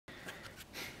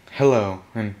Hello,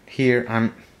 and here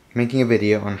I'm making a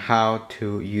video on how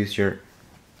to use your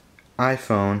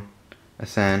iPhone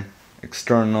as an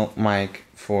external mic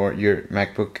for your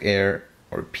MacBook Air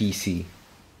or PC.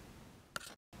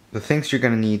 The things you're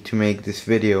gonna need to make this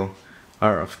video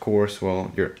are, of course,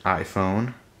 well, your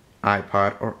iPhone,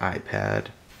 iPod or iPad,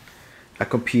 a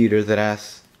computer that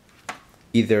has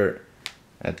either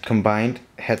a combined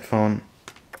headphone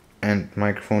and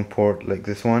microphone port like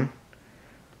this one,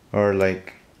 or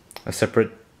like a separate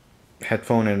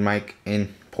headphone and mic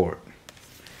in port.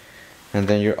 And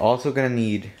then you're also gonna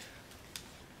need,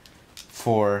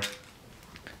 for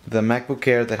the MacBook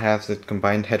Air that has the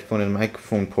combined headphone and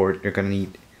microphone port, you're gonna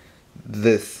need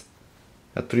this,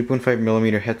 a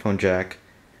 3.5mm headphone jack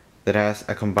that has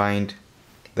a combined,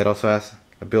 that also has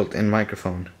a built-in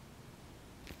microphone.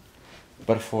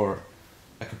 But for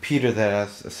a computer that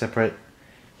has a separate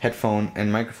headphone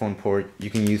and microphone port,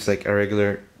 you can use like a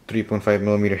regular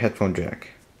 3.5mm headphone jack,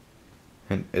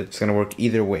 and it's gonna work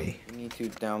either way. You need to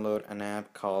download an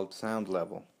app called Sound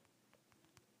Level.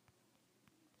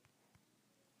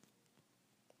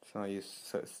 So you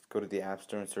go to the App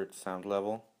Store and search Sound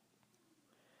Level.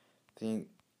 Then you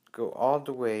go all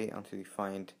the way until you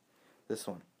find this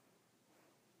one,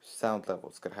 Sound Level.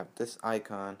 It's gonna have this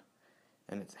icon,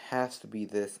 and it has to be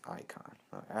this icon.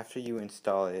 Now, after you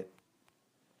install it,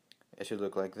 it should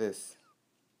look like this.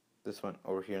 This one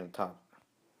over here on the top.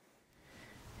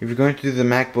 If you're going to do the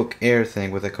MacBook Air thing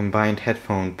with a combined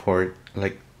headphone port,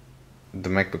 like the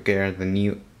MacBook Air and the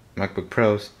new MacBook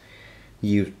Pros,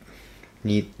 you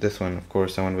need this one, of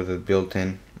course, the one with a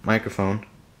built-in microphone.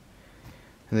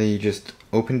 And then you just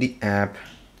open the app,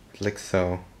 like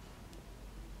so.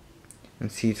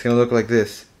 And see, it's gonna look like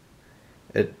this.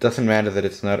 It doesn't matter that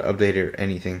it's not updated or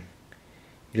anything.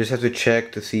 You just have to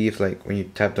check to see if, like, when you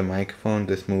tap the microphone,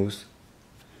 this moves.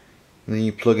 And then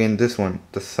you plug in this one,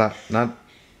 not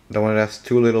the one that has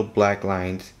two little black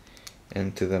lines,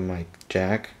 into the mic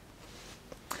jack.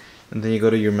 And then you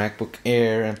go to your MacBook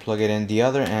Air and plug it in the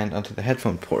other end onto the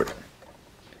headphone port.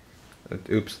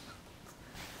 Oops.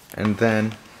 And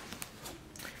then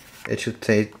it should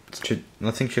say,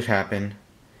 nothing should happen.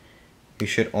 You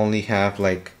should only have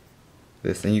like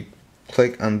this, and you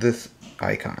click on this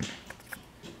icon,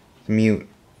 mute.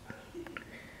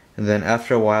 And then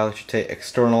after a while it should say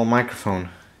external microphone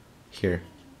here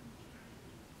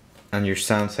on your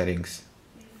sound settings,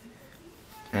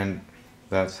 and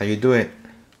that's how you do it.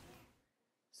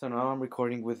 So now I'm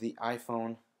recording with the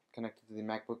iPhone connected to the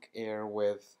MacBook Air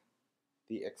with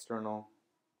the external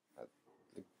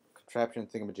the contraption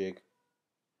thingamajig,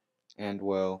 and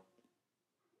well,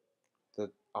 the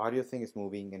audio thing is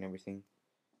moving and everything.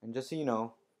 And just so you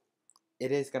know,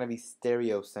 it is gonna be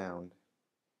stereo sound.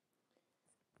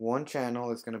 One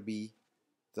channel is gonna be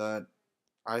the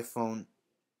iPhone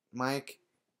mic,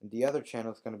 and the other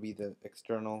channel is gonna be the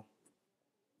external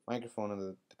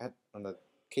microphone on the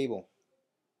cable.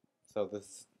 So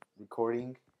this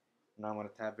recording, now I'm gonna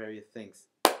tap various things.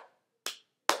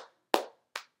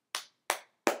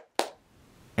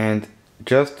 And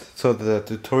just so the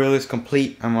tutorial is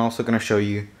complete, I'm also gonna show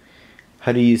you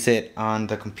how to use it on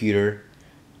the computer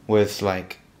with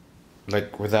like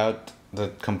without the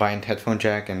combined headphone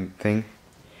jack and thing,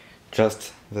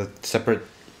 just the separate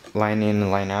line in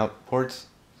and line out ports.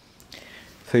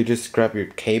 So you just grab your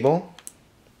cable,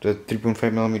 the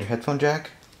 3.5mm headphone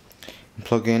jack, and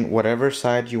plug in whatever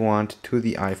side you want to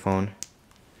the iPhone,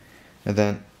 and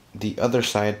then the other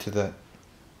side to the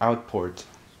out port.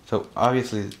 So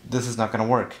obviously this is not gonna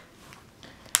work,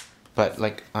 but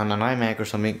like on an iMac or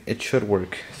something it should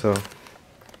work. So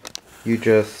you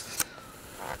just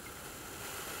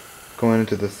go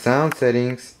into the sound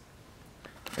settings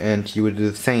and you would do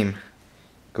the same.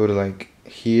 Go to like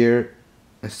here,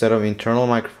 instead of internal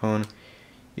microphone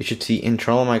you should see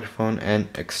internal microphone and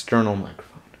external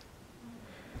microphone.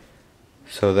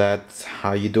 So that's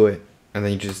how you do it. And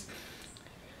then you just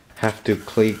have to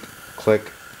click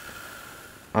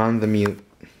on the mute.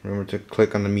 Remember to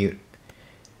click on the mute.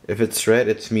 If it's red,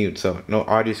 it's mute, so no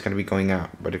audio is going to be going out.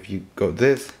 But if you go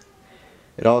this,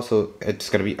 it's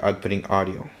going to be outputting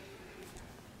audio.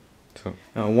 So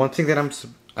one thing that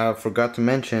I forgot to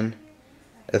mention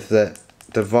is that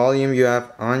the volume you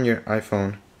have on your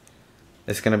iPhone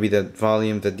is going to be the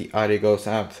volume that the audio goes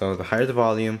out. So the higher the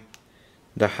volume,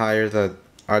 the higher the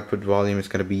output volume is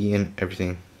going to be in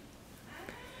everything.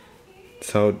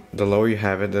 So the lower you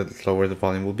have it, the lower the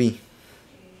volume will be.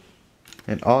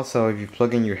 And also, if you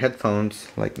plug in your headphones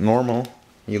like normal,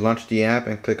 you launch the app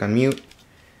and click on mute,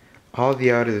 all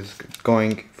the audio is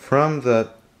going from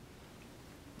the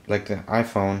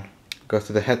iPhone goes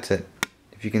to the headset.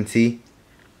 If you can see,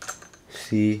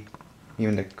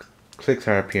 Even the clicks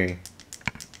are appearing.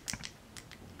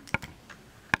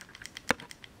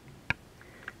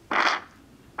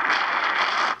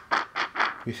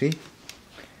 You see?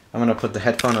 I'm gonna put the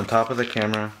headphone on top of the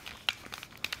camera.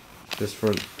 Just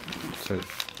for, so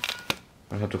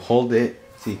I have to hold it.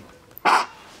 See?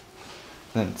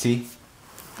 Then see?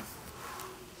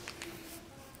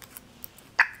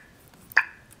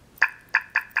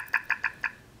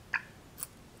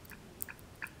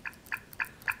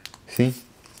 See?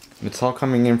 It's all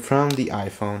coming in from the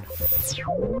iPhone.